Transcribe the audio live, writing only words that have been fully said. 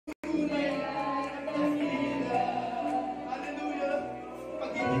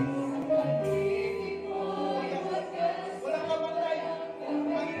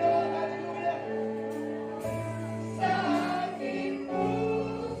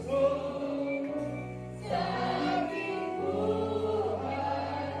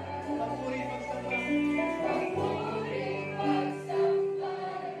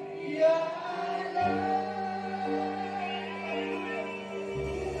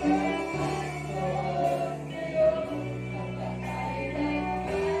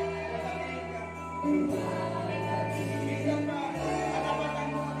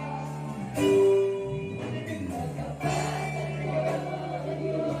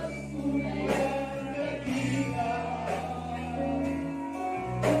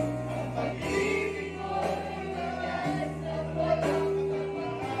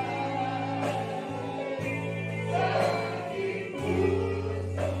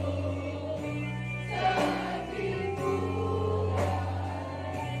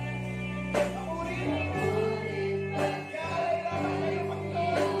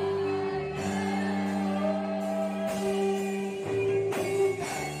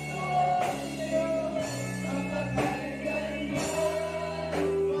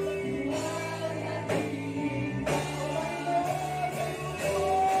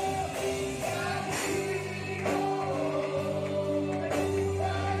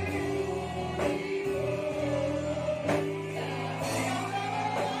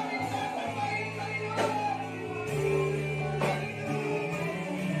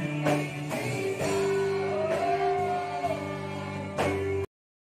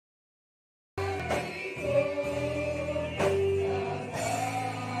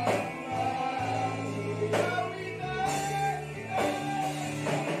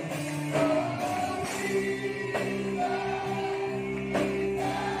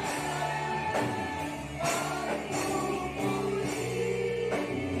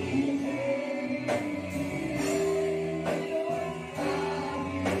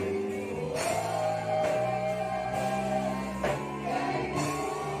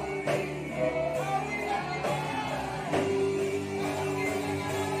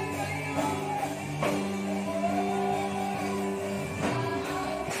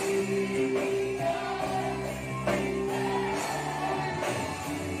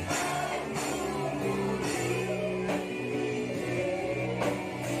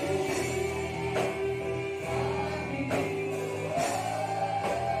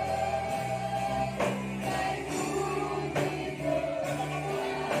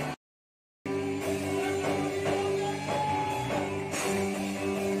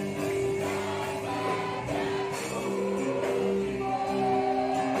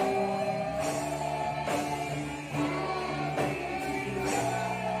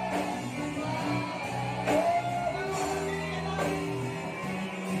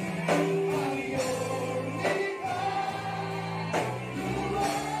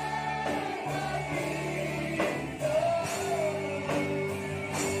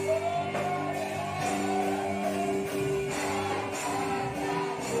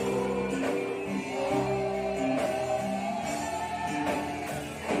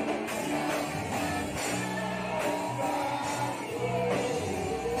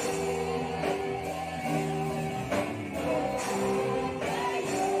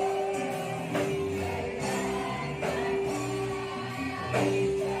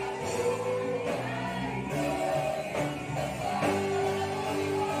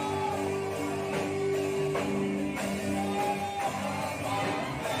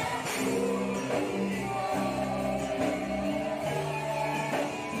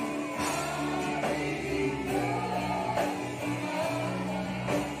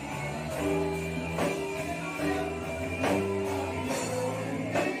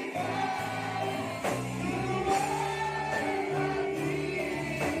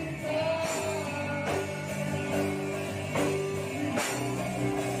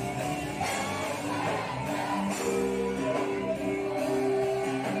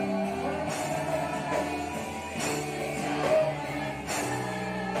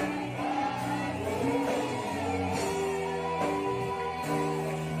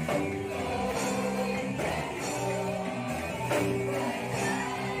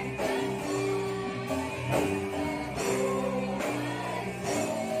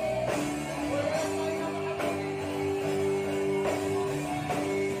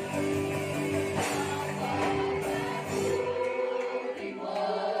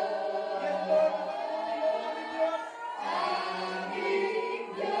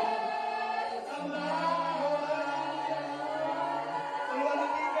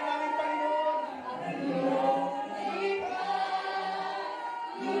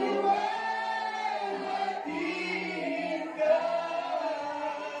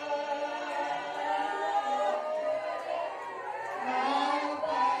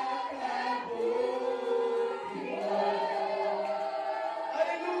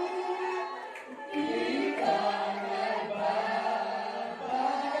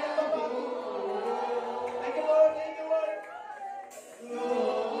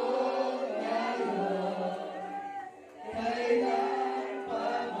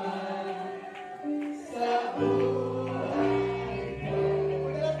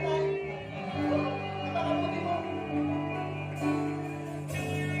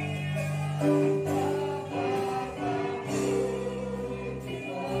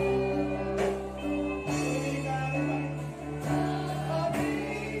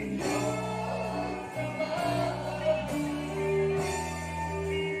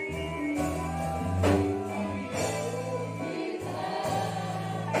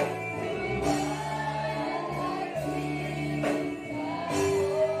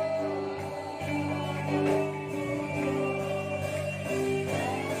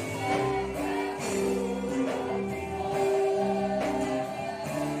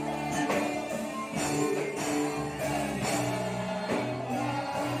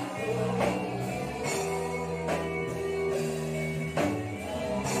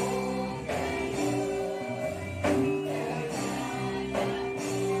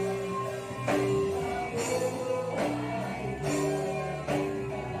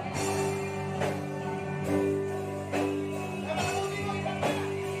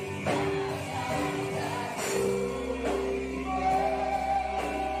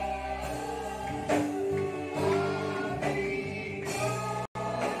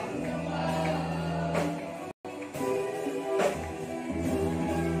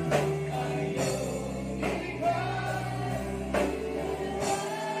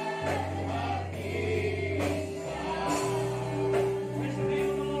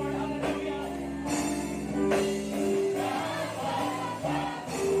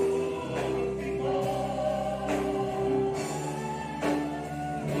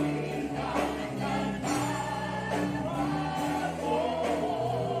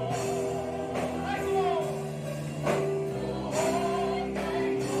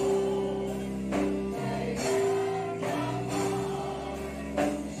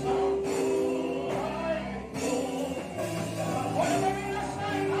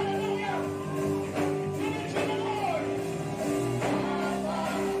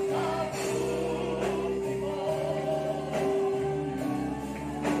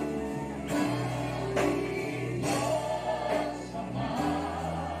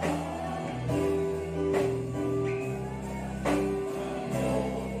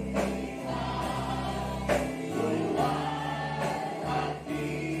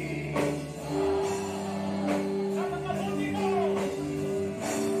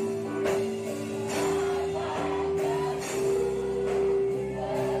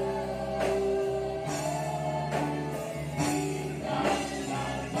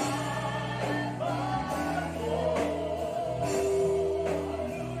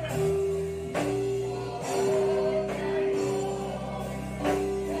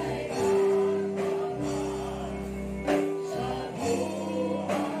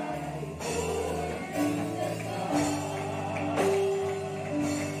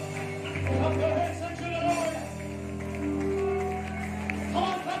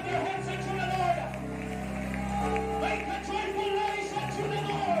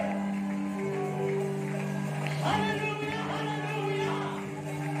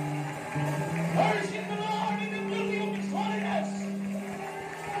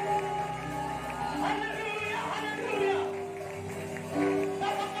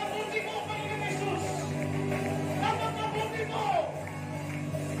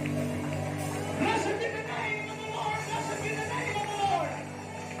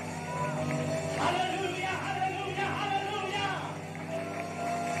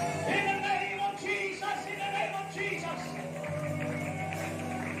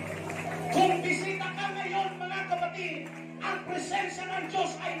Ang presensya ng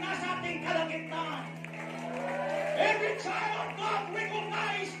Diyos ay nasa ating kalagitnaan. Every child of God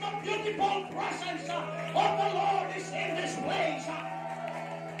recognize the beautiful presence of the Lord is in this place.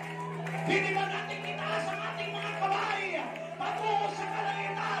 Hindi ba natin itaas ang ating mga kamay patungo sa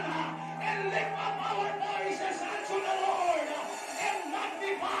kalangitan and lift up our voices unto the Lord and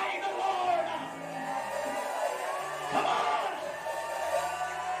magnify the Lord. Come on!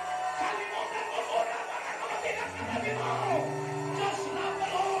 Kalimutan mo muna mga kapatid ang katabi mo. Just love the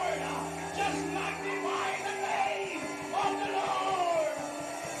Lord. Just magnify the name of the Lord.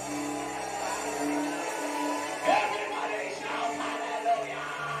 Everybody shout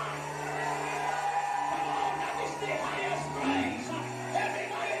hallelujah. Come on, that is the highest praise.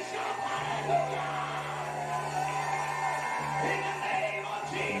 Everybody shout hallelujah. In the name of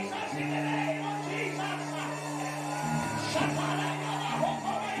Jesus, in the name of Jesus.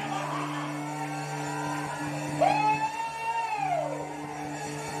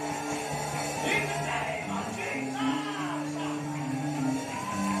 In the name of Jesus,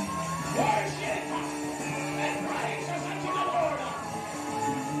 worship and praises unto the Lord.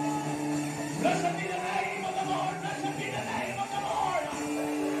 Blessed be the name of the Lord. Blessed be the name of the Lord.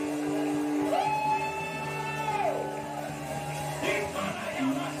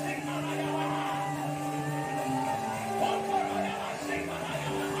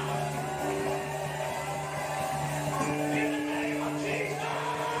 In the name of Jesus.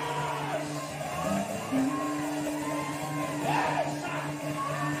 Yes.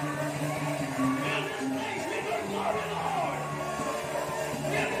 Fill this place with your glory, Lord.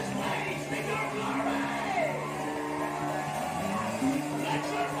 Fill this place with your glory. Let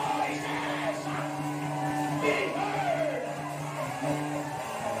your voices be heard.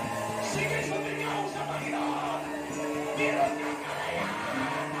 Sige, sumigaw sa Panginoon. Meron kang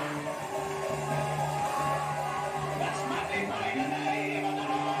kalayaan. Let's magnify the name of the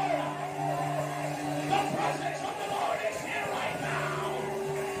Lord. The presence of the Lord is here right now.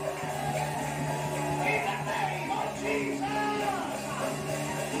 In the name of Jesus.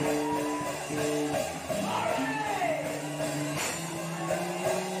 Glory.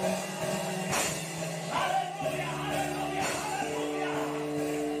 Hallelujah, hallelujah, hallelujah.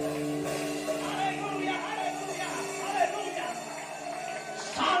 Hallelujah, hallelujah, hallelujah.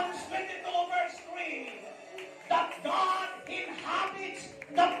 Psalms 22 verse 3. That God inhabits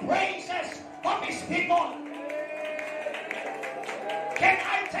the praises of His people. Can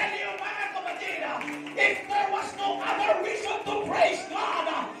I tell you, mga kapatid, if there was no other reason to praise God,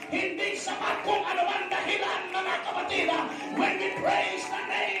 hindi sapat kung ano man dahilan, mga kapatid, when we praise the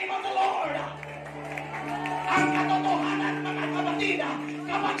name of the Lord. Ang katotohanan, mga kapatid,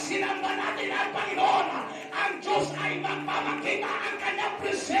 kapag sinamba natin ang Panginoon, ang Diyos ay magpapakita ang kanyang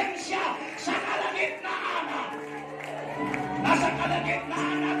presensya sa kalagitnaan. Nasa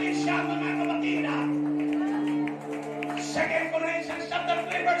kalagitnaan natin siya, mga kapatid. 2 Corinthians chapter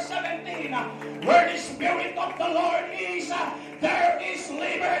 3 verse 17, where the Spirit of the Lord is, there is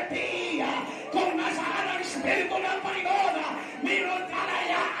liberty. Kung nasaan ang Espiritu ng Panginoon, mayroon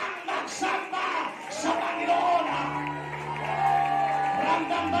kalayaang magsamba sa Panginoon.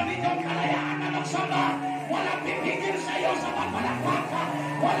 Ramdam ba ninyo ang kalayaan na magsamba? Walang pipigil sa iyo sa pagpalakpak.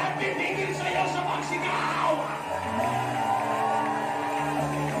 Walang pipigil sa iyo sa pagsigaw.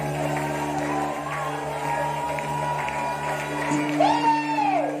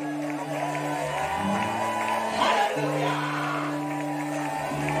 Hallelujah!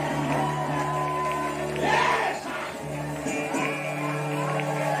 Yes!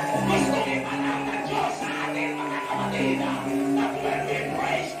 Gusto ipalang ng Diyos sa ating mga kapatid that when we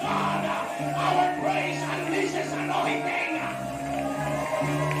praise God, our praise unleashes anointing.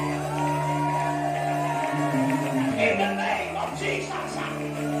 In the name of Jesus.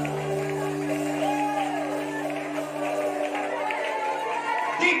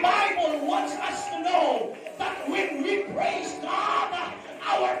 The Bible wants us to know that when we praise God,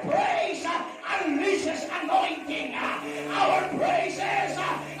 our praise unleashes anointing. Our praises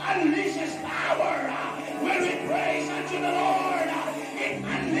unleashes power. When we praise unto the Lord, it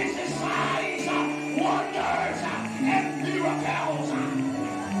unleashes signs, wonders, and miracles.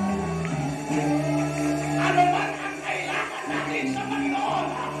 Ano man ang kailangan natin sa Panginoon,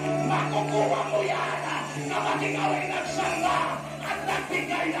 makukuha mo yan kapag ikaw ay nagsamba at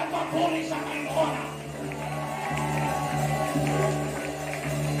nagbigay ng papuri sa Panginoon.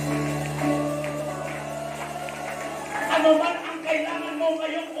 Ano man ang kailangan mo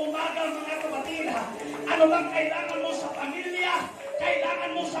ngayong umaga, mga kapatid, ano man kailangan mo sa pamilya,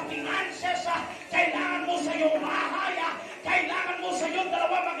 kailangan mo sa finances, kailangan mo sa iyong bahay, kailangan mo sa iyong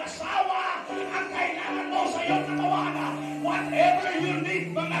dalawang mag-asawa, ang kailangan mo sa iyong katawan, whatever you need,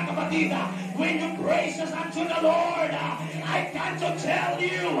 mga kapatid, kapatid, when you praise us unto the Lord, I got to tell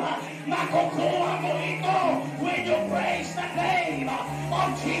you, makukuha mo ito when you praise the name of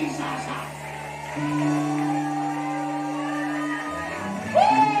Jesus.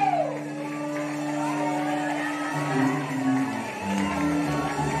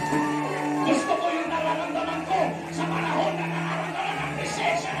 Gusto ko yung nararamdaman ko sa panahon na nararamdaman ng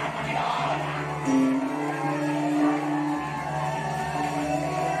presensya ng Panginoon.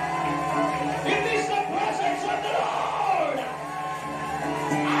 It is the presence of the Lord.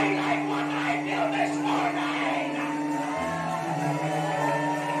 I like what I feel this morning.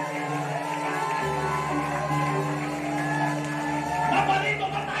 Naparito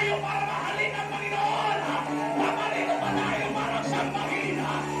pa tayo para mahalin ang Panginoon. Naparito pa tayo para sambahin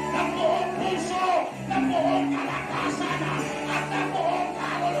ng buong puso, ng buong kalakasan, at ng buong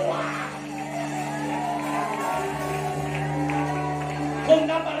kaluluwa. Kung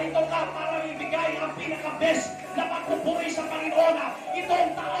naparito ka para ibigay ang pinaka-best na pagpupuri sa Panginoon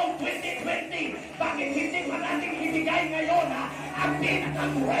itong taong 2020, bakit hindi mo natin ibigay ngayon ang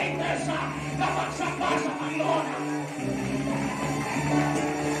pinaka-greatest na pagsamba sa Panginoon?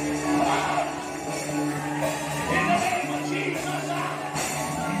 In the name of Jesus.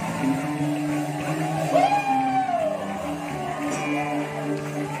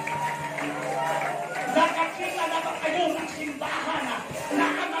 Nakakita na ba kayo ng simbahan na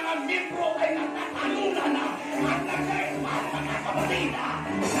ang mga membro ay nagtatalunan at nagkaitman, mga kapatid?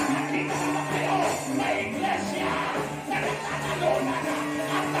 Nakakita na ba kayo na iglesia na nagtatalunan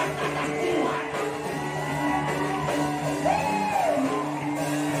at nagtatakuhan?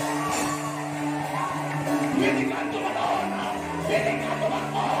 Hindi ka tumalon, hindi ka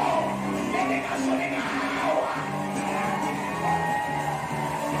tumakbo, hindi ka sumingaw.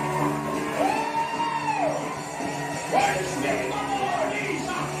 Where the Spirit of the Lord is,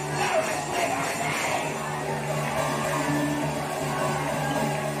 there is liberty.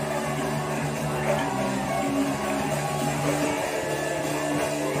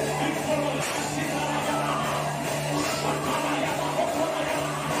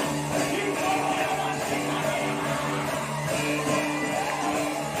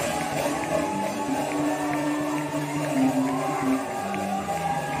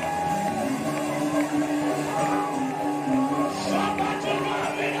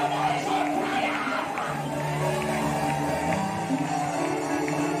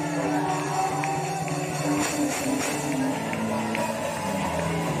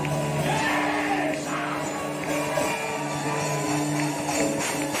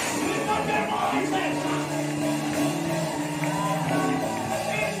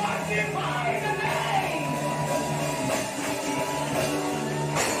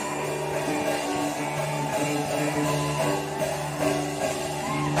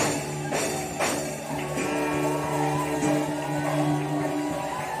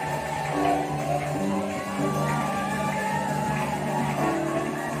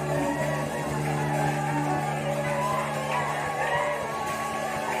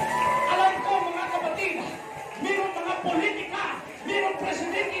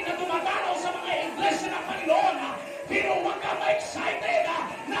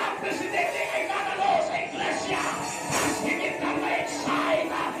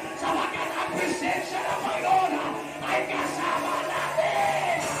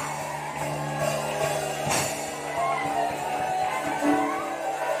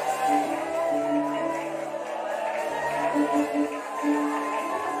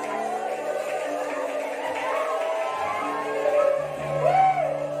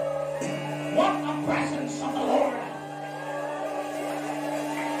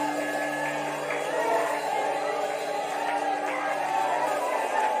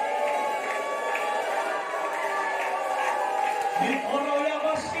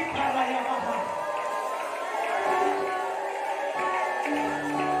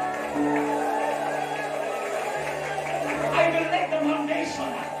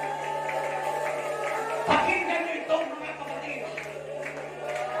 Pakinggan niyo ito, mga kapatid.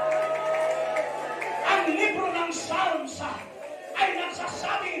 Ang libro ng Psalms ay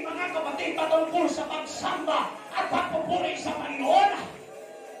nagsasabi, mga kapatid, patungkol sa pagsamba at pagpupuri sa Panginoon.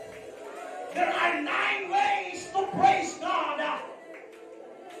 There are 9 ways to praise God.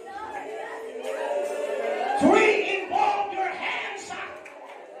 3 involve your hands.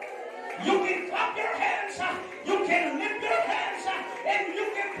 You can clap your hands, you can lift your hands, and you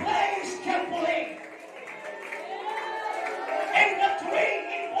can play skillfully. And the 3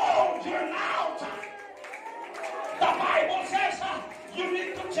 involve your mouth. The Bible says you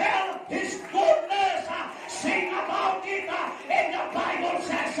need to tell His goodness, sing about it, and the Bible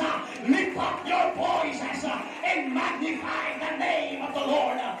says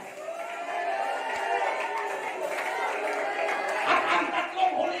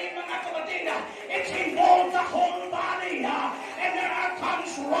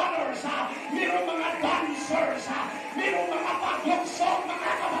mayroong mga dancers, mayroong mga paglugsong,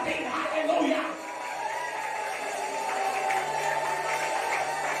 mga kapatid. Hallelujah!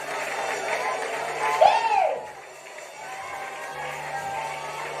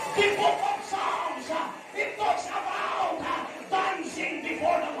 The book of Psalms, it talks about dancing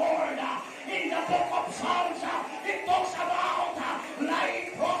before the Lord. In the book of Psalms, it talks about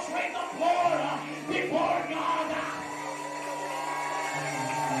lying prostrate the floor before God.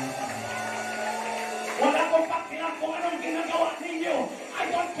 Wala kong pakialam kung anong ginagawa ninyo. I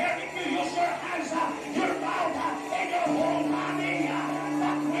don't care if you use your hands, your mouth, and your whole body.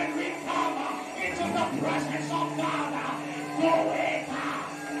 But when we come into the presence of God, go it.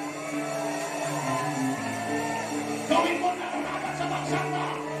 Gawin mo na dapat sa pagsamba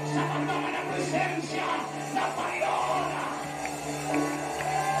sa pagdaman ng presensya ng Panginoon.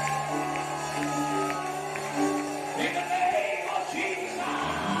 In the name of Jesus.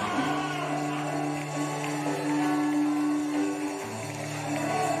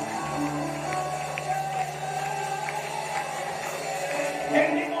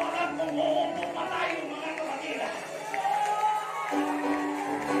 Hindi mo alam kung uupo pa tayo mga kapatid.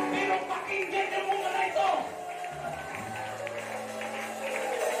 Pero pakinggan niyo muna na ito.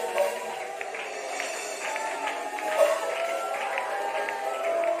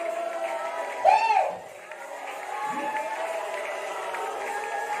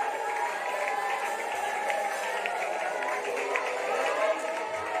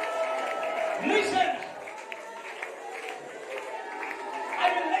 Listen, I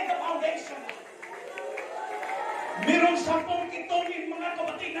will lay the foundation. Merong 10 kitongin mga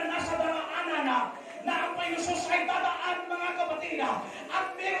kapatid na nasa daraanan na ang Panginoon ay dadaan mga kapatid.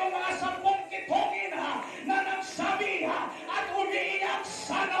 At merong mga 10 kitongin na nagsabi at umiiyak,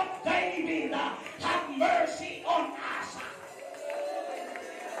 Son of David, have mercy on us.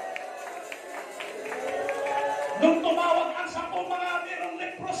 Nung tumawag ang 10 mga merong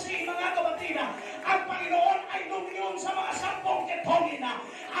leprosy, mga kapatid, ang Panginoon ay lumiyon sa mga 10 kitongin.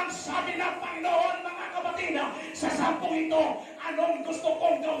 Ang sabi ng Panginoon, mga kapatid, sa 10 ito, anong gusto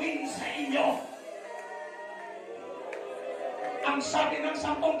kong gawin sa inyo? Ang sabi ng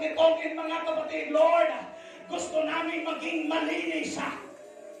 10 kitongin, mga kapatid, Lord, gusto namin maging malinis.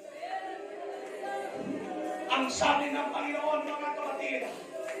 Ang sabi ng Panginoon, mga kapatid,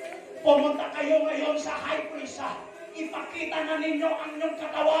 pumunta kayo ngayon sa high priest. Ipakita na ninyo ang inyong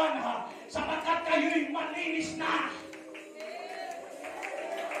katawan sapagkat kayo'y malinis na.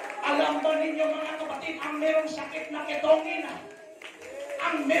 Alam ba ninyo mga kapatid, ang merong sakit na ketongin,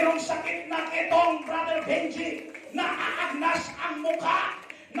 ang merong sakit na ketong, Brother Benji, naaagnas ang mukha,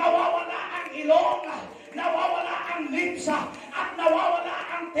 nawawala ang ilong, nawawala ang lips, at nawawala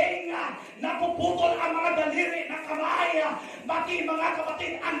ang tenga, napuputol ang mga daliri ng kamay, pati mga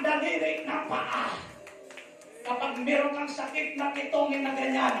kapatid ang daliri ng paa. Kapag meron kang sakit na kitongin na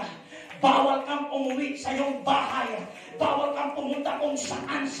ganyan, bawal kang umuwi sa iyong bahay, bawal kang pumunta kung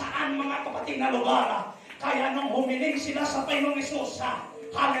saan-saan mga kapatid na lugar. Kaya nung humiling sila sa Panginoong Hesus,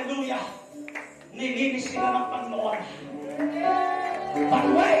 hallelujah, nilinis sila ng Panginoon. But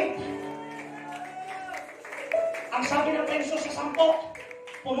wait, ang sabi ng Panginoon sa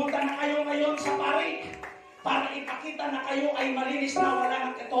 10, pumunta na kayo ngayon sa pari para ipakita na kayo ay malinis na wala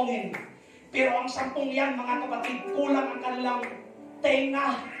ng kitongin. Pero ang 10 yan, mga kapatid, kulang ang kanilang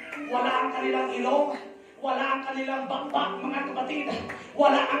tenga, wala ang kanilang ilong, wala ang kanilang bakbak, mga kapatid,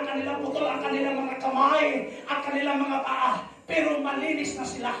 wala ang kanilang putol, ang kanilang mga kamay, ang kanilang mga paa, pero malinis na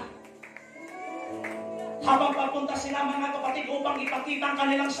sila. Habang papunta sila, mga kapatid, upang ipakita ang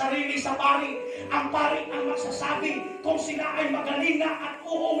kanilang sarili sa pari, ang pari ang magsasabi kung sila ay magaling na at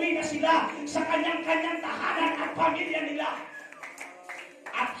uuwi na sila sa kanyang-kanyang tahanan at pamilya nila.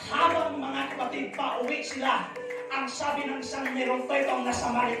 At habang mga kapatid pauwi sila, ang sabi ng isang merong petong na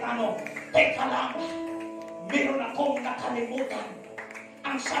Samaritano, teka lang, meron akong nakalimutan.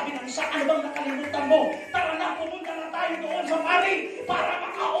 Ang sabi ng isa, ano bang nakalimutan mo? Tara na, pumunta na tayo doon sa pari para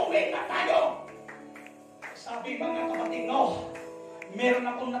makauwi na tayo. Sabi mga kapatid, no,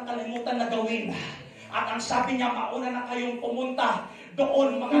 meron akong nakalimutan na gawin. At ang sabi niya, mauna na kayong pumunta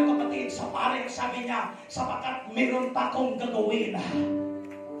doon mga kapatid sa pari. Sabi niya, sapagkat meron pa akong gagawin.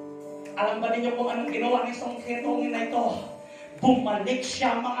 Alam ba ninyo kung anong ginawa ni isang ketongin na ito? Bumalik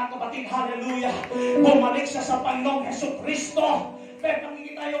siya mga kapatid, hallelujah. Bumalik siya sa Panginoong Jesucristo. Pero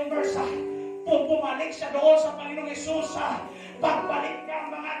nakikita yung verse, bumalik siya doon sa Panginoong Jesus. Pagbalik niya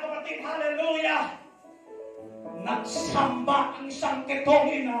mga kapatid, hallelujah. Nagsamba ang isang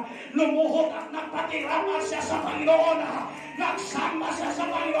ketongin, lumuhod at nagpatirama siya sa Panginoon. Nagsamba siya sa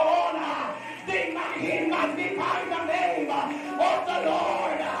Panginoon. They might magnify the name of the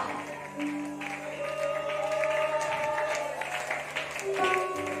Lord.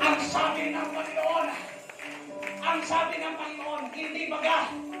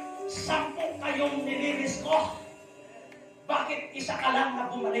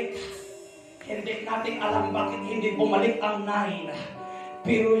 bumalik. Hindi natin alam bakit hindi bumalik ang 9.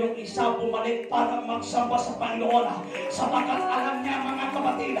 Pero yung isa bumalik para magsamba sa Panginoon. Sapagkat alam niya, mga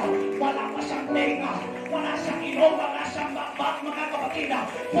kapatid, wala pa siyang tenga, wala siyang ilong, wala siyang bakbak, mga kapatid.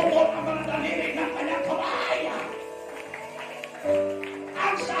 Pupot ang mga daliri ng kanyang kamay.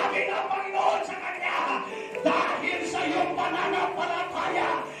 Ang sabi ng Panginoon sa kanya, dahil sa iyong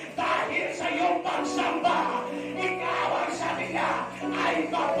pananampalataya, dahil sa iyong pagsamba, ikaw, ang sabi niya, ay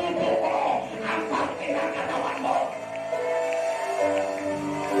mabubuo ang pagkinakatawan mo.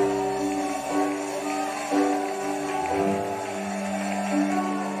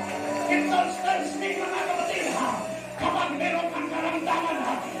 It concerns me, mga kapatid, kapag meron kang karamdaman,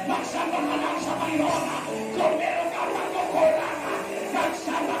 magsamba ka lang sa Panginoon. Kung meron kang pagkukulang,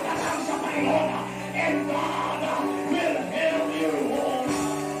 magsamba ka lang sa Panginoon. And God will help you.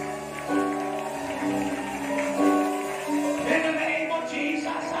 In the name of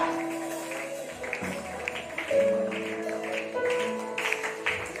Jesus.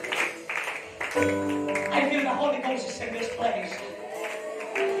 I feel the Holy Ghost is in this place.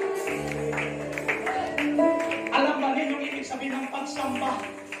 Alam ba ninyo yung ibig sabihin ng pagsamba?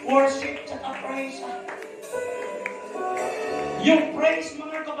 Worship at praise. Yung praise,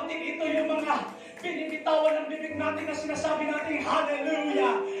 mga kapatid, ito yung mga binibitawan ng bibig natin na sinasabi natin,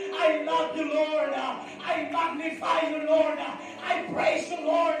 hallelujah, I love you, Lord, I magnify you, Lord, I praise you,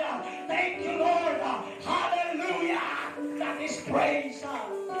 Lord, thank you, Lord, hallelujah. That is praise.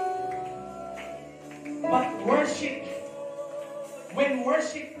 But worship, when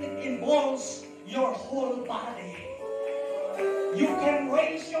worship, it involves your whole body. You can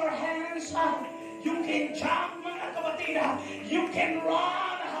raise your hands, you can jump, mga kapatid, you can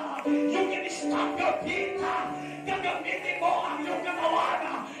run, you can stop your feet. Gagamitin mo ang iyong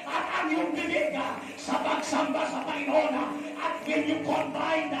katawan at ang iyong bibig sa pagsamba sa Panginoon. At when you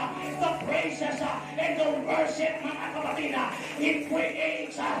combine the praises and the worship, mga kapatid, it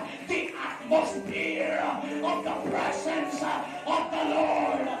creates the atmosphere of the presence of the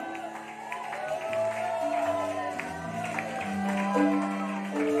Lord.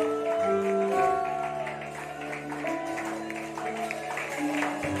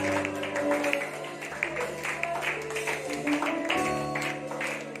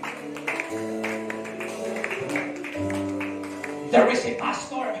 There is a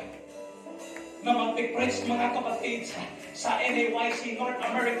pastor na mag-preach, mga kapatid, sa NAYC, North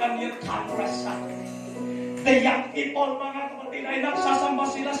American Youth Congress. The young people, mga kapatid, ay nagsasamba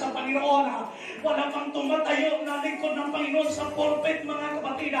sila sa Panginoon. Wala pang tumatayo na lingkod ng Panginoon sa pulpit, mga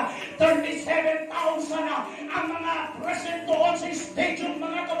kapatid. 37,000 ang mga present doon sa stadium,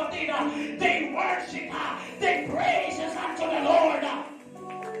 mga kapatid. They worship, they praises unto the Lord.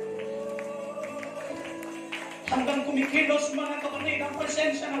 Hanggang kumikilos, mga kapatid, ang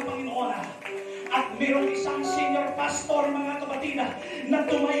presensya ng Panginoon. At mayroong isang senior pastor, mga kapatid, na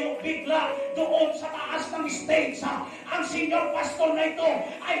tumayo bigla doon sa taas ng stage. Ang senior pastor na ito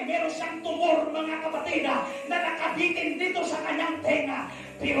ay meron siyang tumor, mga kapatid, na nakabitin dito sa kanyang tenga.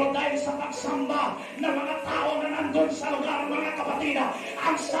 Pero dahil sa pagsamba ng mga tao na nandun sa lugar, mga kapatid,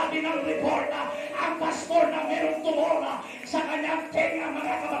 ang sabi ng report, ang pastor na merong tumor sa kanyang tenga,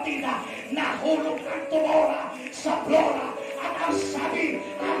 mga kapatid, nahulog ang tumor sa flora. At ang sabi,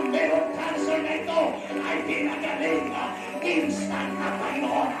 ang merong cancer na ito ay pinagaling instant na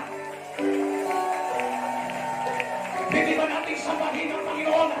Panginoon. Hindi ba natin sabahin ang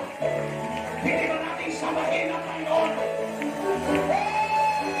Panginoon? Hindi ba natin sabahin ang Panginoon?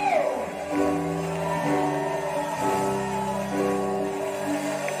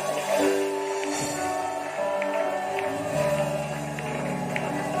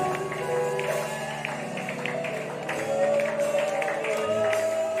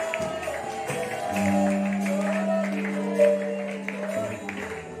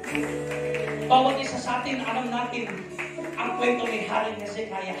 Bawat isa sa atin, alam natin ang kwento ni Haring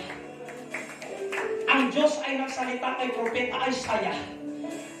Hezekiah. Ang Diyos ay nagsalita kay Propeta Isaiah.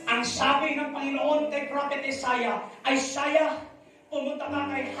 Ang sabi ng Panginoon kay Prophet Isaiah, Isaiah, pumunta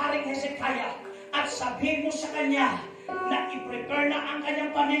ka kay Haring Hezekiah at sabihin mo sa kanya na i-prepare na ang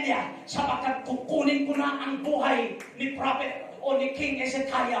kanyang pamilya sapagkat kukunin ko na ang buhay ni Prophet o ni King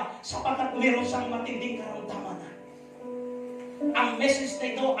Hezekiah sapagkat meron siyang matinding karamdaman. Ang message na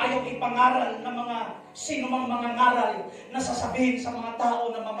ito ayaw ipangaral ng mga sinumang mga ngaral na sasabihin sa mga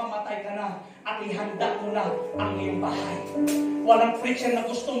tao na mamamatay ka na at ihanda mo na ang iyong bahay. Walang preacher na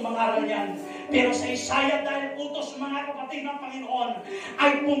gustong mangaral yan. Pero sa Isaiah, dahil utos mga kapatid ng Panginoon,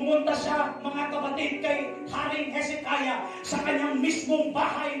 ay pumunta siya mga kapatid kay Haring Hezekiah sa kanyang mismong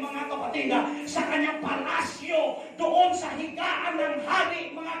bahay mga kapatid, sa kanyang palasyo, doon sa higaan ng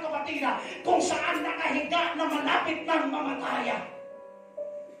hari mga kapatid, kung saan nakahiga na malapit ng mamataya.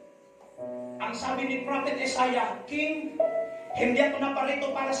 Ang sabi ni Prophet Isaiah, King, hindi ako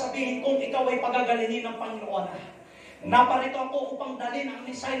naparito para sabihin kung ikaw ay pagagalingin ng Panginoon. Naparito ako upang dalhin ang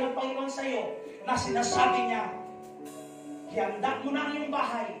mensahe ng Panginoon sa iyo na sinasabi niya, ihanda mo na ang iyong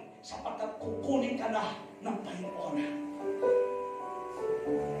bahay sapagkat kukunin ka na ng Panginoon.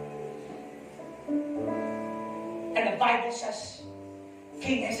 And the Bible says,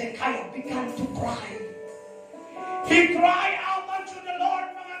 King Hezekiah began to cry. He cried out unto the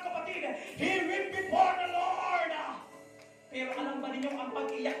Lord, mga kapatid. He wept before the Lord. Pero alam ba ninyo, ang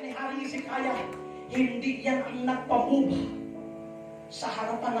pag-iyak ni Hari Hezekiah, hindi yan ang nagpamuba sa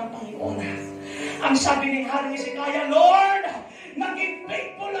harapan ng Panginoon. Ang sabi ni Hari Hezekiah, Lord, naging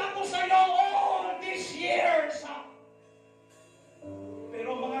faithful ako sa iyo all these years.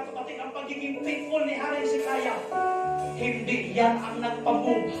 Pero mga kapatid, ang pagiging faithful ni Hari Hezekiah, hindi yan ang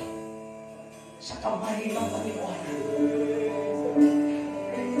nagpamuba sa kamay ng Panginoon.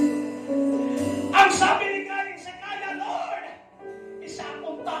 Ang sabi ni Hari Hezekiah, Lord, isa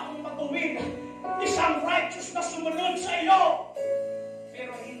akong taong matuwid, isang righteous na sumunod sa iyo,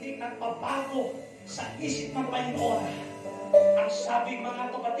 pero hindi nagpabago sa isip ng Panginoon. Ang sabi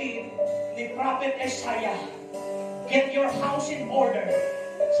mga kapatid ni Prophet Isaiah, get your house in order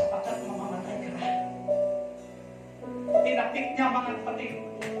sapagkat mamamatay ka na. Tinapik niya mga kapatid.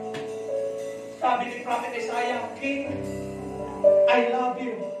 Sabi ni Prophet Isaiah, King, I love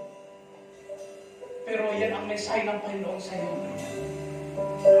you. Pero yan ang mensahe ng Panginoon sa iyo.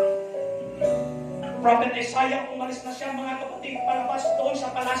 Prophet Isaiah, umalis na siya mga kapatid, palabas doon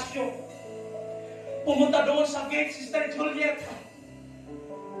sa palasyo. Pumunta doon sa gate, Sister Juliet.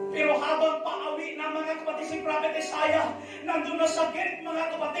 Pero habang pauwi na mga kapatid si Prophet Isaiah, nandun na sa gate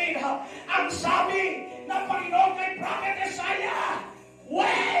mga kapatid, ang sabi ng Panginoon kay Prophet Isaiah,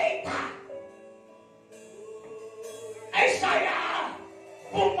 wait! Isaiah,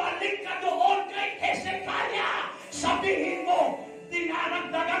 bumalik ka doon kay Hezekiah. Sabihin mo,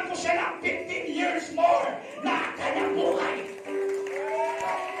 dinaragdagan ko siya ng 15 years more na kanyang buhay.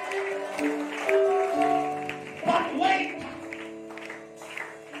 But wait!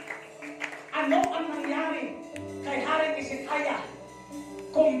 Ano ang nangyari kay Haring Hezekiah?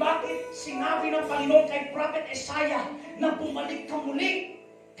 Kung bakit sinabi ng Panginoon kay Prophet Isaiah na bumalik ka muli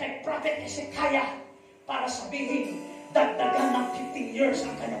kay Prophet Hezekiah para sabihin, dagdagan ng 15 years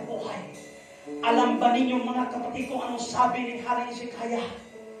ang kanyang buhay. Alam ba ninyo mga kapatid kung anong sabi ni Haring Hezekiah?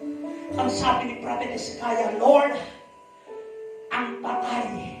 Ang sabi ni Prophet Hezekiah, Lord, ang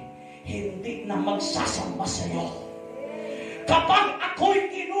patay hindi na magsasamba sa iyo. Kapag ako'y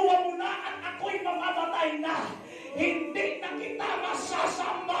kinuha mo na at ako'y mamamatay na, hindi na kita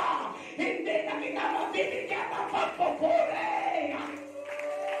masasamba, hindi na kita mabibigyan ng pagpupuri.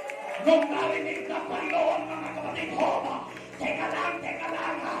 Nung narinig na Panginoon mga kapatid, teka lang,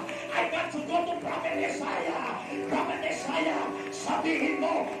 I got to go to Prophet Isaiah. Prophet Isaiah, sabihin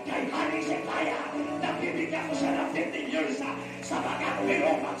mo kay Hari Hezekiah na bibigyan ko siya ng 15 years sabagat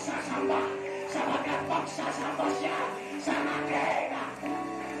mayroong magsasamba, sabagat magsasamba siya sa akin.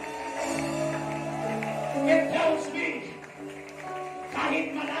 It tells me,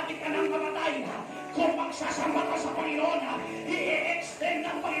 kahit malapit ka ng mamatay, kung magsasamba ka sa Panginoon, i-extend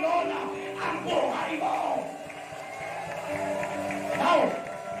ng Panginoon ang buhay mo. Now,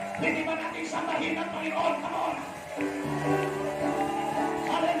 hindi ba natin sambahin ng Panginoon? Come on!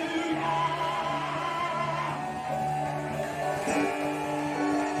 Hallelujah!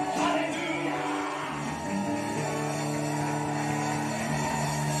 Hallelujah!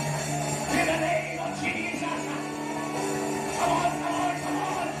 In the name of Jesus! Come on, come on, come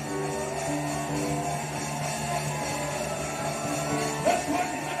on! Let's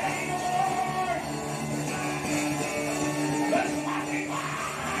worship the name of the Lord! Let's magnify!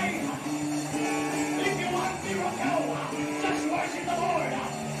 If you want miracle, just worship the Lord.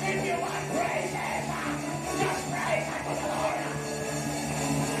 If you want praises, just praise unto the Lord.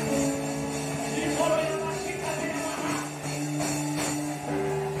 We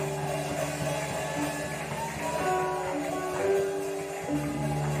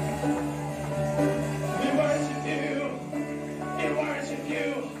worship you. We worship you.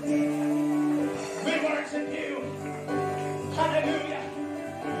 We worship you. Hallelujah.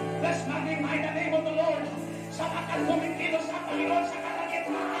 sa mga kumikilos sa Panginoon sa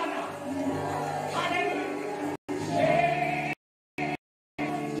kalagitnaan. Hallelujah.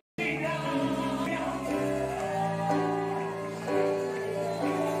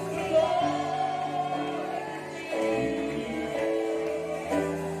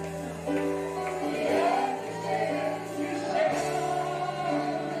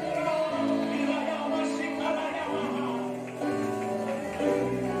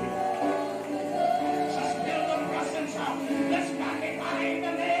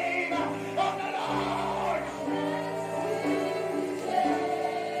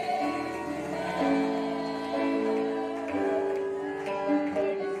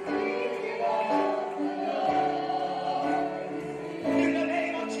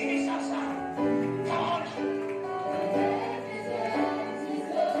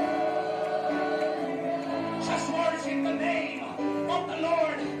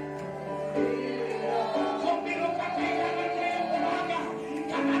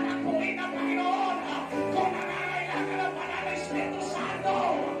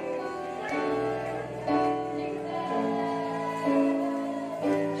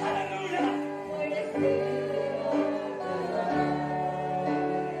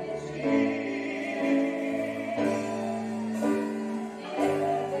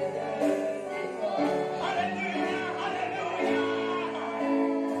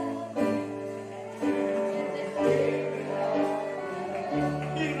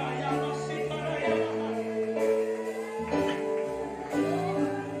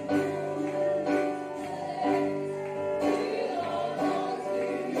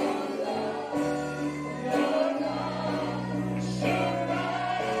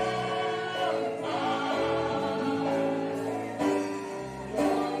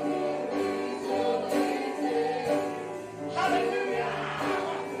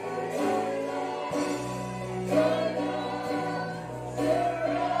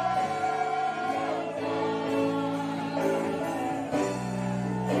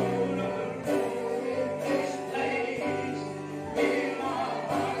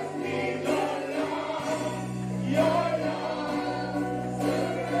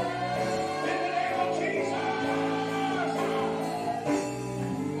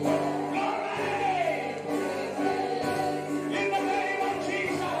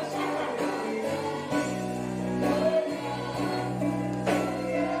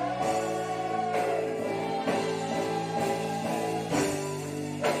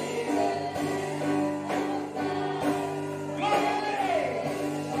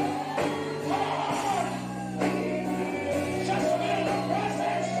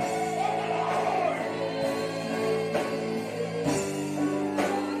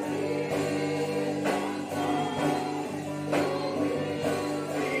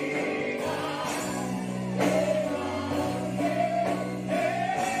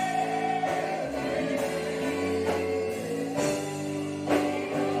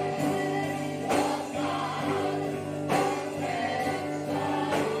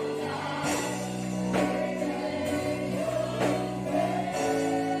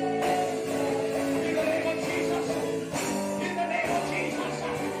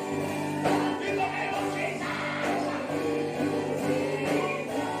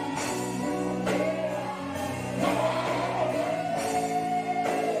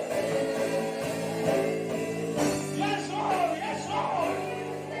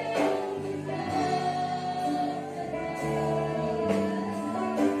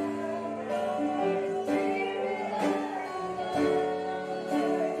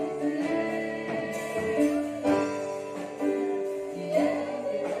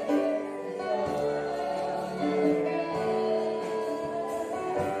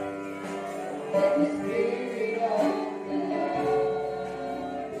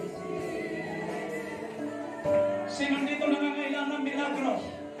 Sino dito nangangailangan ng milagro?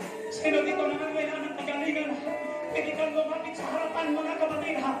 Sino dito nangangailangan ng kagalingan? Pwede kang lumapit sa harapan, mga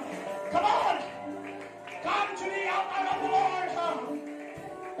kapatid, ha? Come on! Come to the altar of the Lord, ha?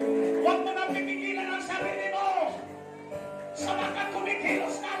 Huwag mo na pipigilan ang sarili mo sa mga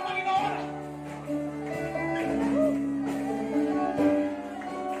kumikilos na ang Panginoon.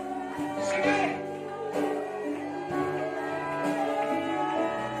 Sige!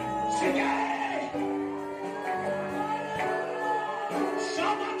 Sige!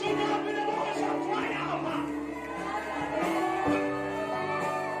 Someone to God with a voice of triumph!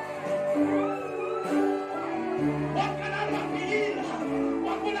 Huwag ka na magpigil!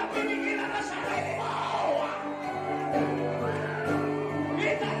 Huwag mo na pipigilan ang sarili mo!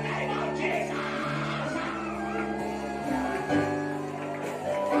 In the name of Jesus!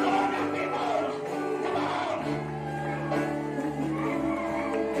 Come on, people! Come on!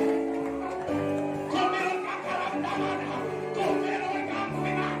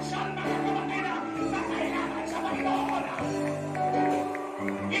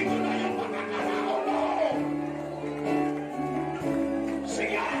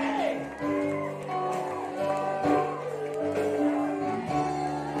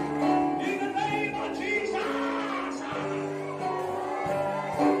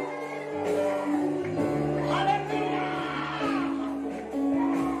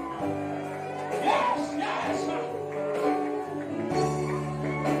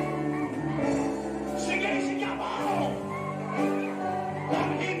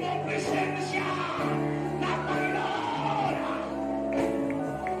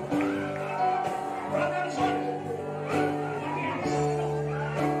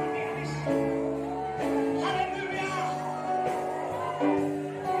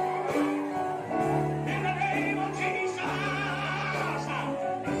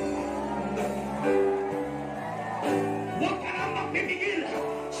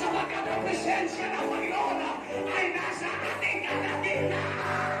 presensya ng Panginoon ay nasa ating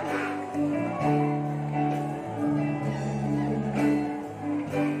kalagitnaan.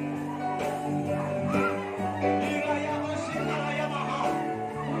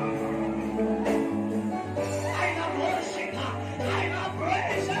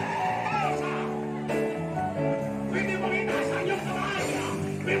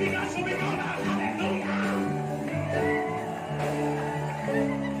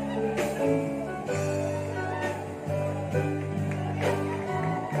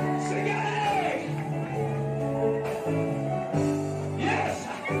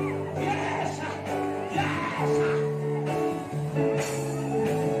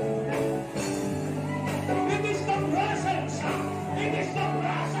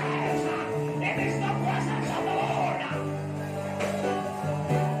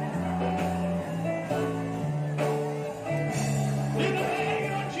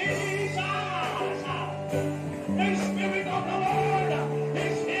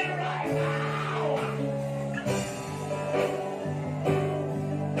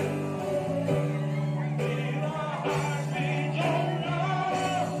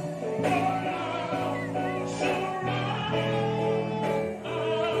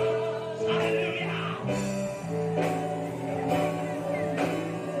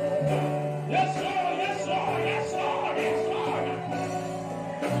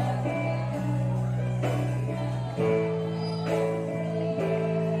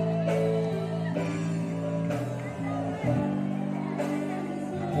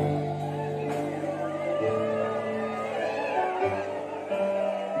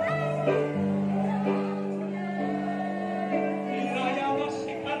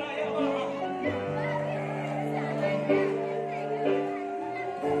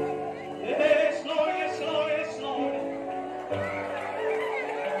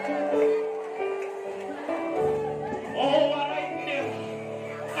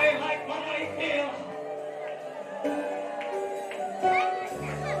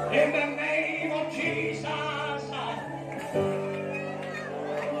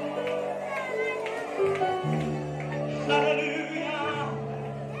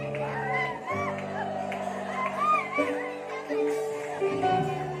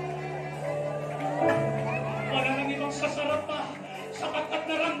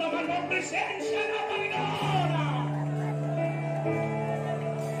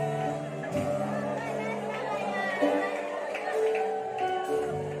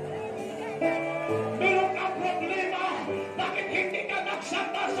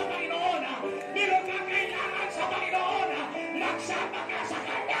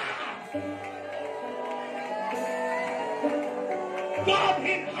 God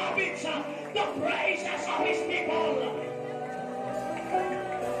inhabits the praises of His people.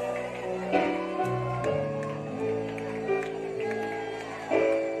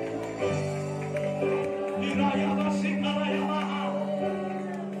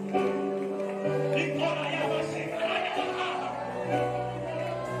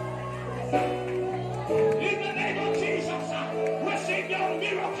 In the name of Jesus, receive your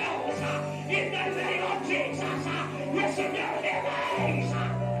miracles. In the name of Jesus, receive your healings.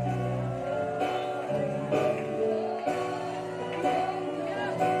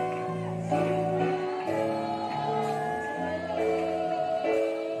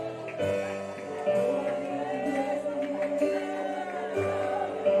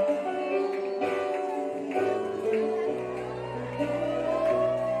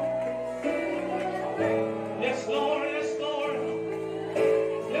 Yes, Lord, yes, Lord.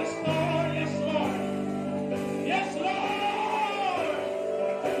 Yes, Lord, yes, Lord. Yes, Lord.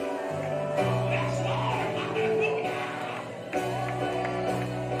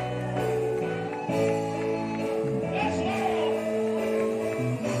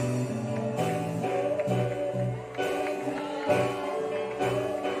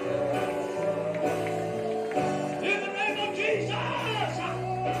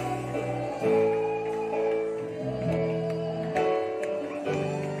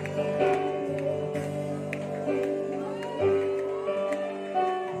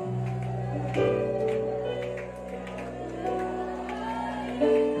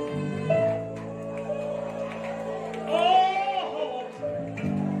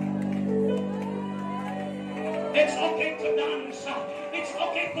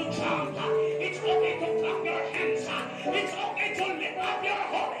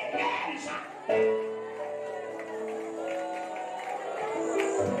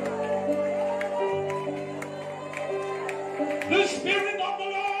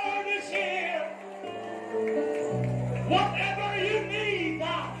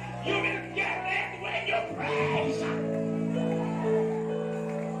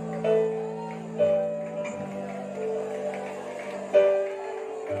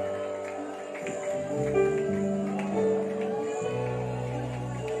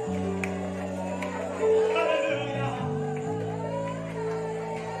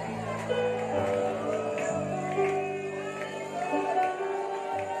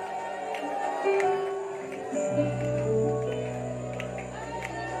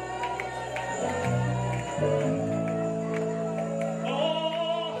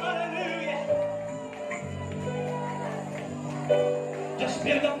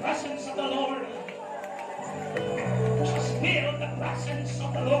 presence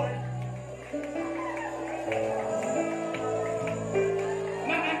of the Lord.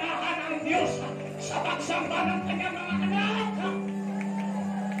 Mananahan ang Diyos sa pagsamba ng kanyang mga anak.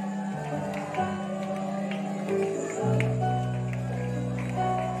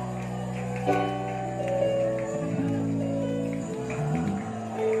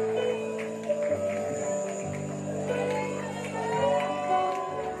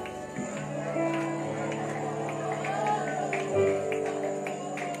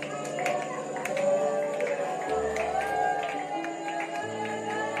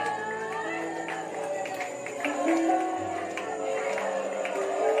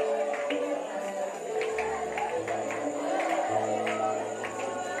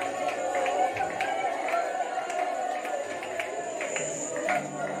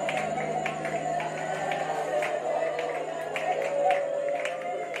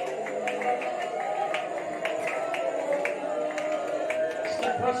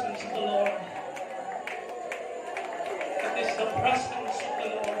 Presence of the Lord. It is the presence of the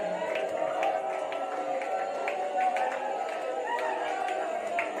Lord.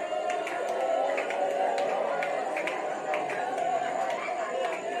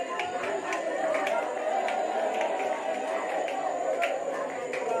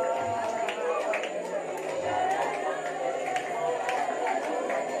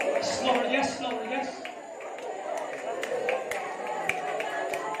 Yes, Lord, yes, Lord, yes.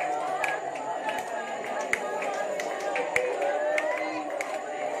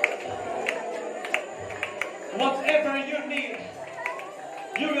 Whatever you need,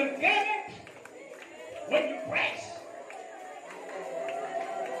 you will get it when you praise.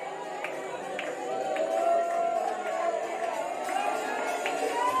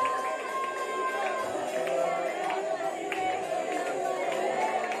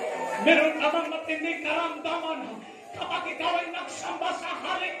 Meron ka bang matinding karamdaman kapag ikaw ay nagsamba sa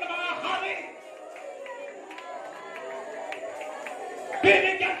hari ng mga hari?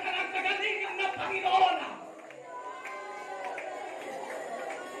 Binigyan ka ng kagalingan ng Panginoon.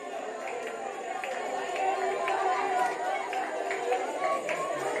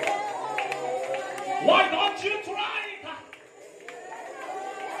 Why don't you try it?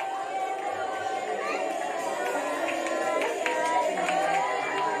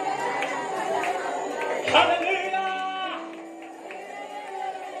 Hallelujah!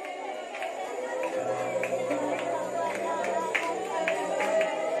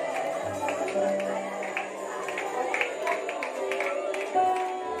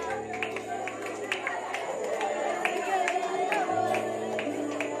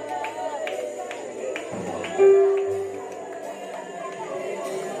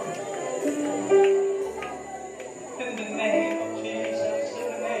 In the name of Jesus, in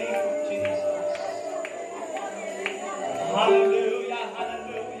the name of Jesus. Hallelujah,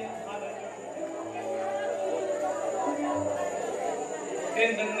 hallelujah, hallelujah.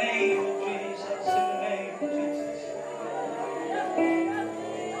 In the name of Jesus, in the name of Jesus.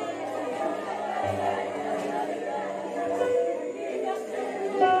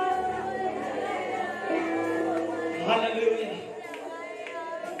 Hallelujah.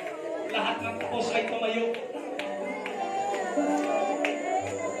 Lahat ng tapos ay tumayo.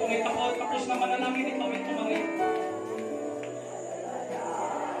 Kung tapos na manalangin, ikaw ay tumayo.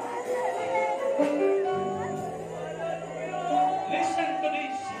 Listen to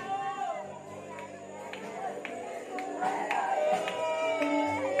this.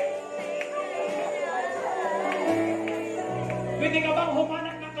 Pwede ka bang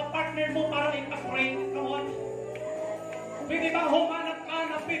humanap ng kapartner mo para ipag-pray? Come on. Pwede bang humanap ka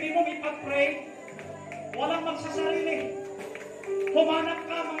na pwede mong ipag-pray? Walang magsasarili. Humanap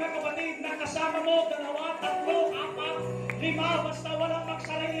ka mga kapatid na kasama mo, 2, 3, 4, 5, basta walang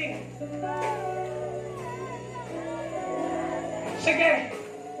magsarili. Sige.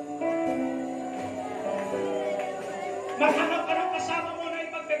 Maghanap ka ng kasama mo na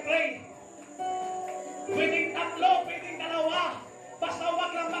ipag-pray. Pwedeng 3, pwedeng 2, basta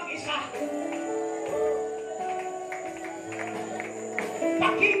wag lang mag-isa.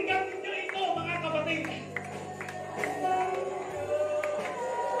 Pakinggan ninyo ito mga kapatid.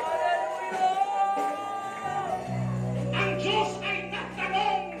 Ang Diyos ay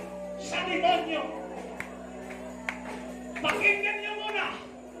nagtanong sa demonyo. Pakinggan niyo muna.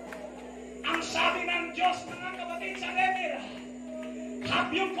 Ang sabi ng Diyos mga kapatid sa Letter, have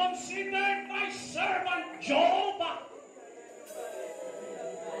you considered my servant Job?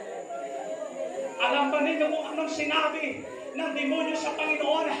 Alam ba ninyo kung anong sinabi ng demonyo sa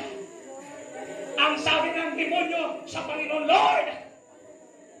Panginoon? Ang sabi ng demonyo sa Panginoon, Lord,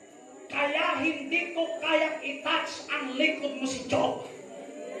 Kaya hindi ko kayang i-touch ang likod mo si Job.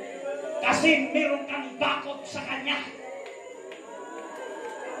 Kasi meron kang bakod sa kanya.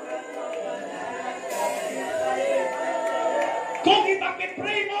 Kung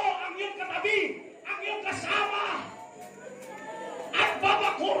ipag-pray mo ang iyong katabi, ang iyong kasama, at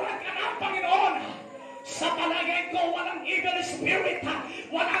babakuran ka ng Panginoon, sa palagay ko, walang evil spirit,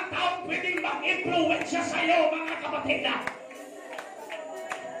 walang taong pwedeng mag-influensya sa iyo, mga kapatid.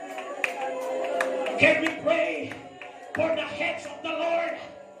 Can we pray for the heads of the Lord?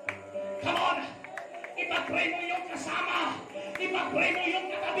 Come on, ipag-pray mo yung kasama, ipag-pray mo yung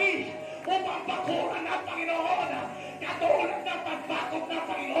katabi, upang bakuran ng Panginoon, katulad ng pagbakot ng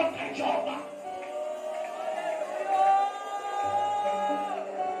Panginoon kay Job.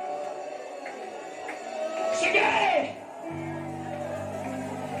 Sige!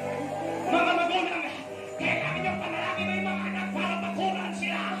 Mga magulang, kailangan yung panalangin ng mga anak para bakuran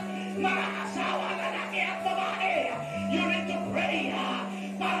sila. Mga asawa, lalaki at babae, you need to pray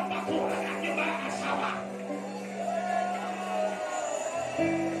para bakuran ang yung mga asawa.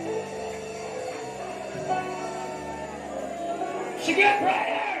 Sige,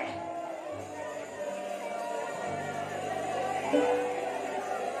 prayer!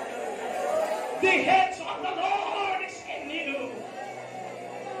 The heads of the Lord is in you.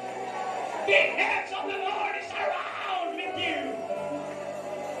 The heads of the Lord is around with you.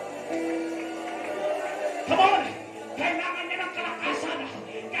 Come on! Kailangan niya ng kalakasan.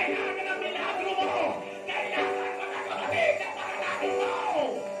 Kailangan niya ng milagro mo. Kailangan mga kapatid na panalangin mo.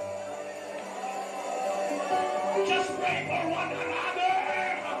 Just pray for one another.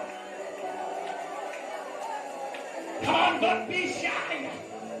 Come on, don't be shy.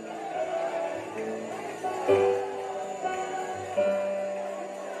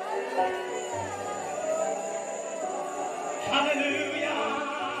 Hallelujah.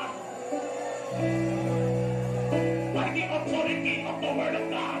 By the authority of the Word of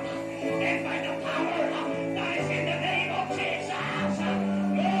God and by the power that is in the name of Jesus,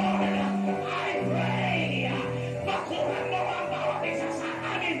 Lord, I pray, bakuran mo ang bawat isa sa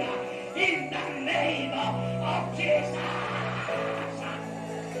amin in the name of Jesus.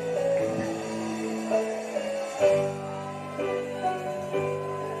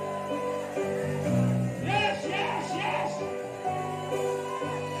 Yes, yes, yes.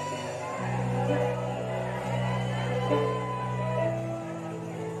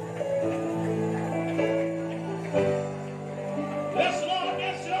 Yes, Lord,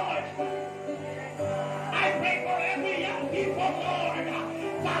 yes, Lord. I pray for every young people, Lord.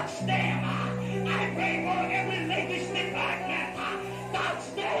 Touch them. I pray for every ladies department. Touch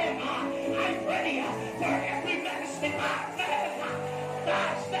them. I pray for every men's department.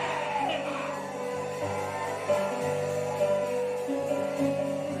 Touch them.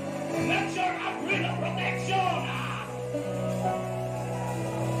 Let your umbrella of protection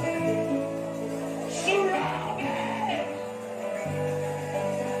surround them.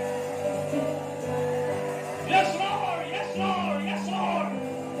 Yes, Lord. Yes, Lord. Yes, Lord.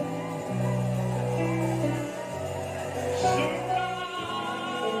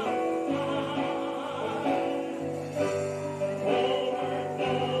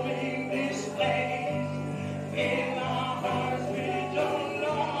 Overflowing this place in our hearts with your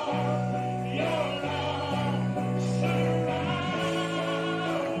love. Your love surround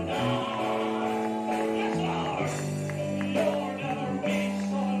us. Yes, Lord. You're the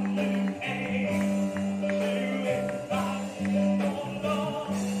reason you came to invite your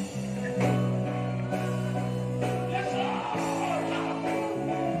love. Yes, Lord.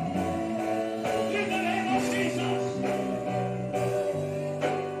 In the name of Jesus.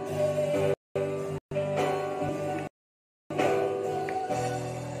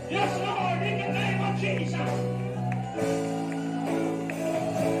 Yes, Lord, in the name of Jesus.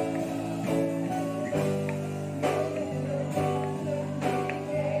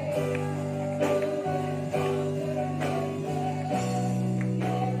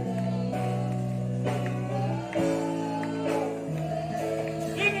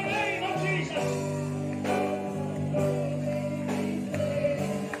 In the name of Jesus.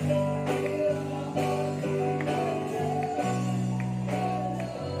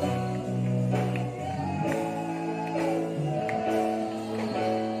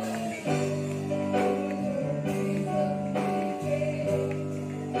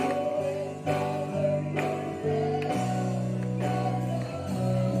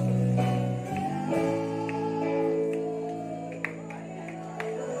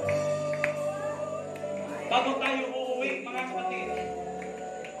 Bago tayo uuwi, mga kapatid,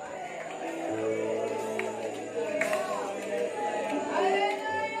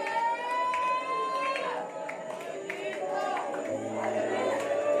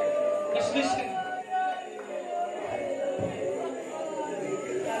 Just listen.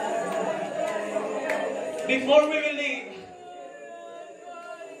 Before we will leave,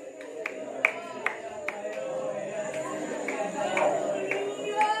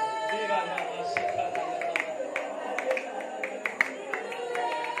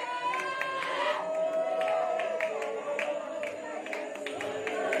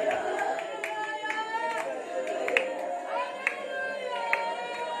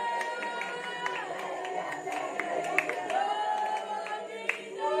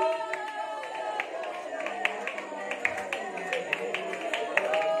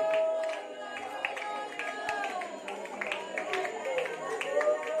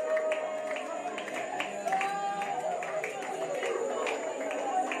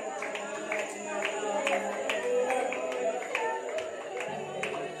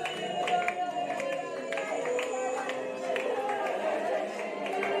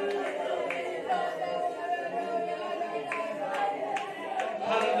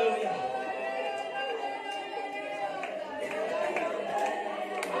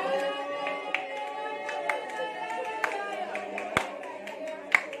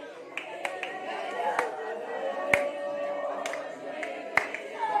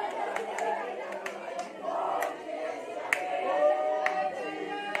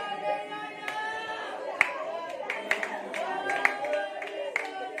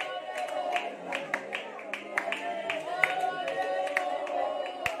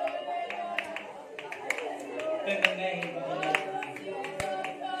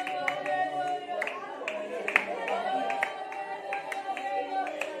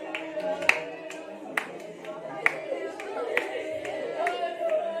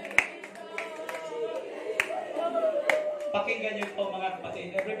 pakinggan niyo po mga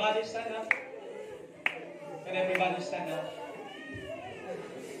kapatid. Everybody stand up. Can everybody stand up?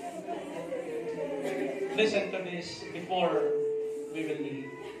 Listen to this before we will leave.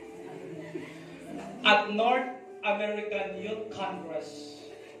 At North American Youth Congress,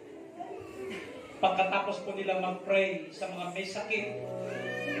 pagkatapos po nila mag-pray sa mga may sakit,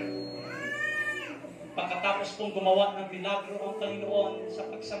 pagkatapos pong gumawa ng milagro ang Panginoon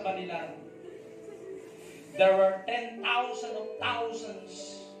sa pagsamba nila, there were 10,000 of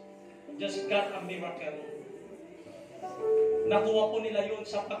thousands just got a miracle. Nakuha po nila yun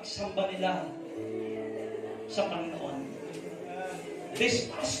sa pagsamba nila sa Panginoon. This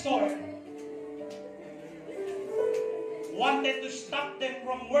pastor wanted to stop them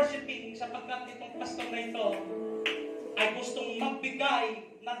from worshiping sapagkat itong pastor na ito ay gustong magbigay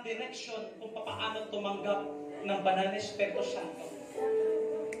ng direction kung paano tumanggap ng Banal na Espiritu Santo.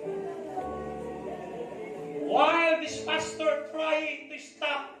 While this pastor trying to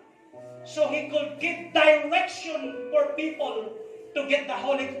stop so he could give direction for people to get the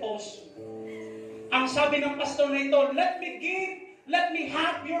Holy Ghost, ang sabi ng pastor na ito, let me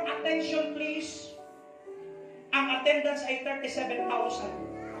have your attention please. Ang attendance ay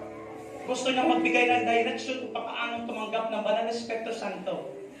 37,000. Gusto niya magbigay ng direction kung paano tumanggap ng Banal na Espiritu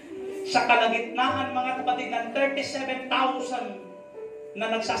Santo. Sa kalagitnaan mga kapatid ng 37,000 na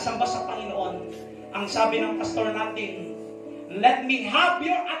nagsasamba sa Panginoon, ang sabi ng pastor natin, let me have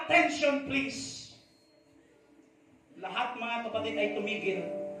your attention please. Lahat mga kapatid ay tumigil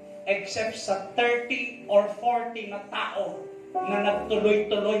except sa 30 or 40 na tao na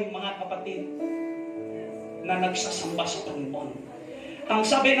nagtuloy-tuloy mga kapatid na nagsasamba sa Panginoon. Ang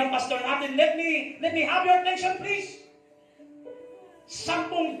sabi ng pastor natin, let me have your attention please.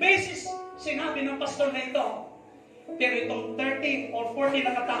 10 beses sinabi ng pastor na ito. Pero itong 30 or 40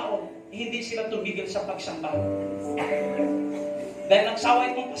 na katao, hindi sila tumigil sa pagsamba. Dahil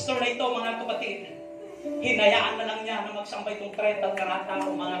nagsawa itong pastor na ito, mga kapatid, hinayaan na lang niya na magsamba itong 30 na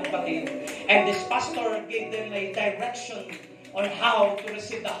katao, mga kapatid. And this pastor gave them a direction on how to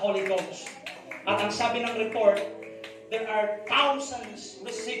receive the Holy Ghost. At ang sabi ng report, there are thousands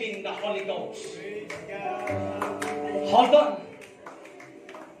receiving the Holy Ghost. Hold on.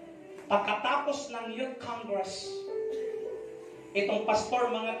 Pagkatapos ng Youth Congress, itong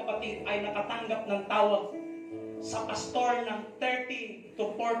pastor, mga kapatid, ay nakatanggap ng tawag sa pastor ng 30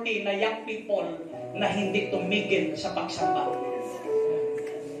 to 40 na young people na hindi tumigil sa pagsamba.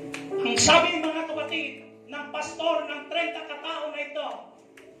 Ang sabi, mga kapatid, ng pastor ng 30 katao na ito,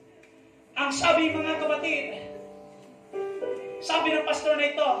 ang sabi, mga kapatid, sabi ng pastor na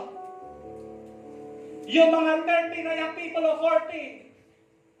ito, yung mga 30 na young people of 40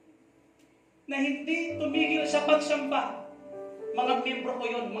 na hindi tumigil sa pagsamba, mga membro ko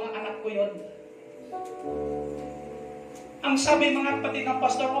yun, mga anak ko yun. Ang sabi mga kapatid ng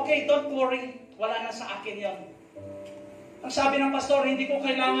pastor, okay, don't worry, wala na sa akin yun. Ang sabi ng pastor, hindi ko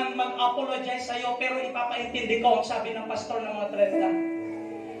kailangan mag-apologize sa iyo, pero ipapaintindi ko ang sabi ng pastor ng mga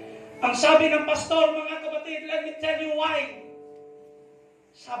 30. Ang sabi ng pastor, mga kapatid, let me tell you why.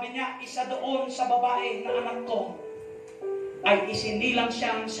 Sabi niya, isa doon sa babae na anak ko, ay isinilang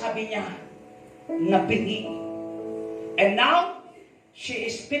siyang, sabi niya, nabingi. And now, she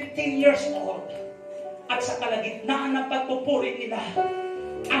is 15 years old. At sa kalagitnaan ng pagpupuri nila,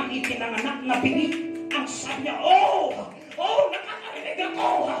 ang ipinanganak na bingi, ang sabi niya, nakakarinig ako!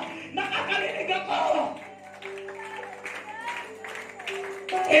 Nakakarinig ako!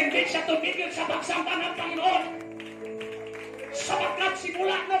 Hindi siya tumigil sa pagsamba ng Panginoon. Sapagkat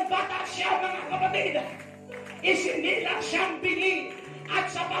simula ng bata siya, mga kapatid, isinilang siyang bingi. At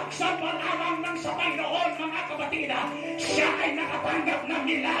sa pagsamba lamang ng sa Panginoon, mga kapatid, siya ay nakatanggap ng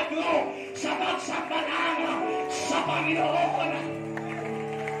milagro sa pagsamba lamang sa Panginoon.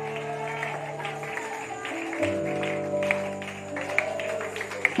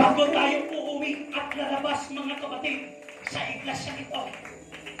 Bago tayo uuwi at lalabas, mga kapatid, sa iglesia ito,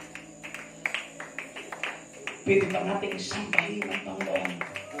 pwede ba nating sambahin ang Panginoon?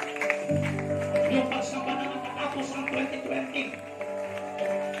 Yung pagsamba na matatapos ang 2020,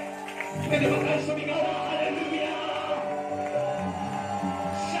 pwede ba tayo sumigaw?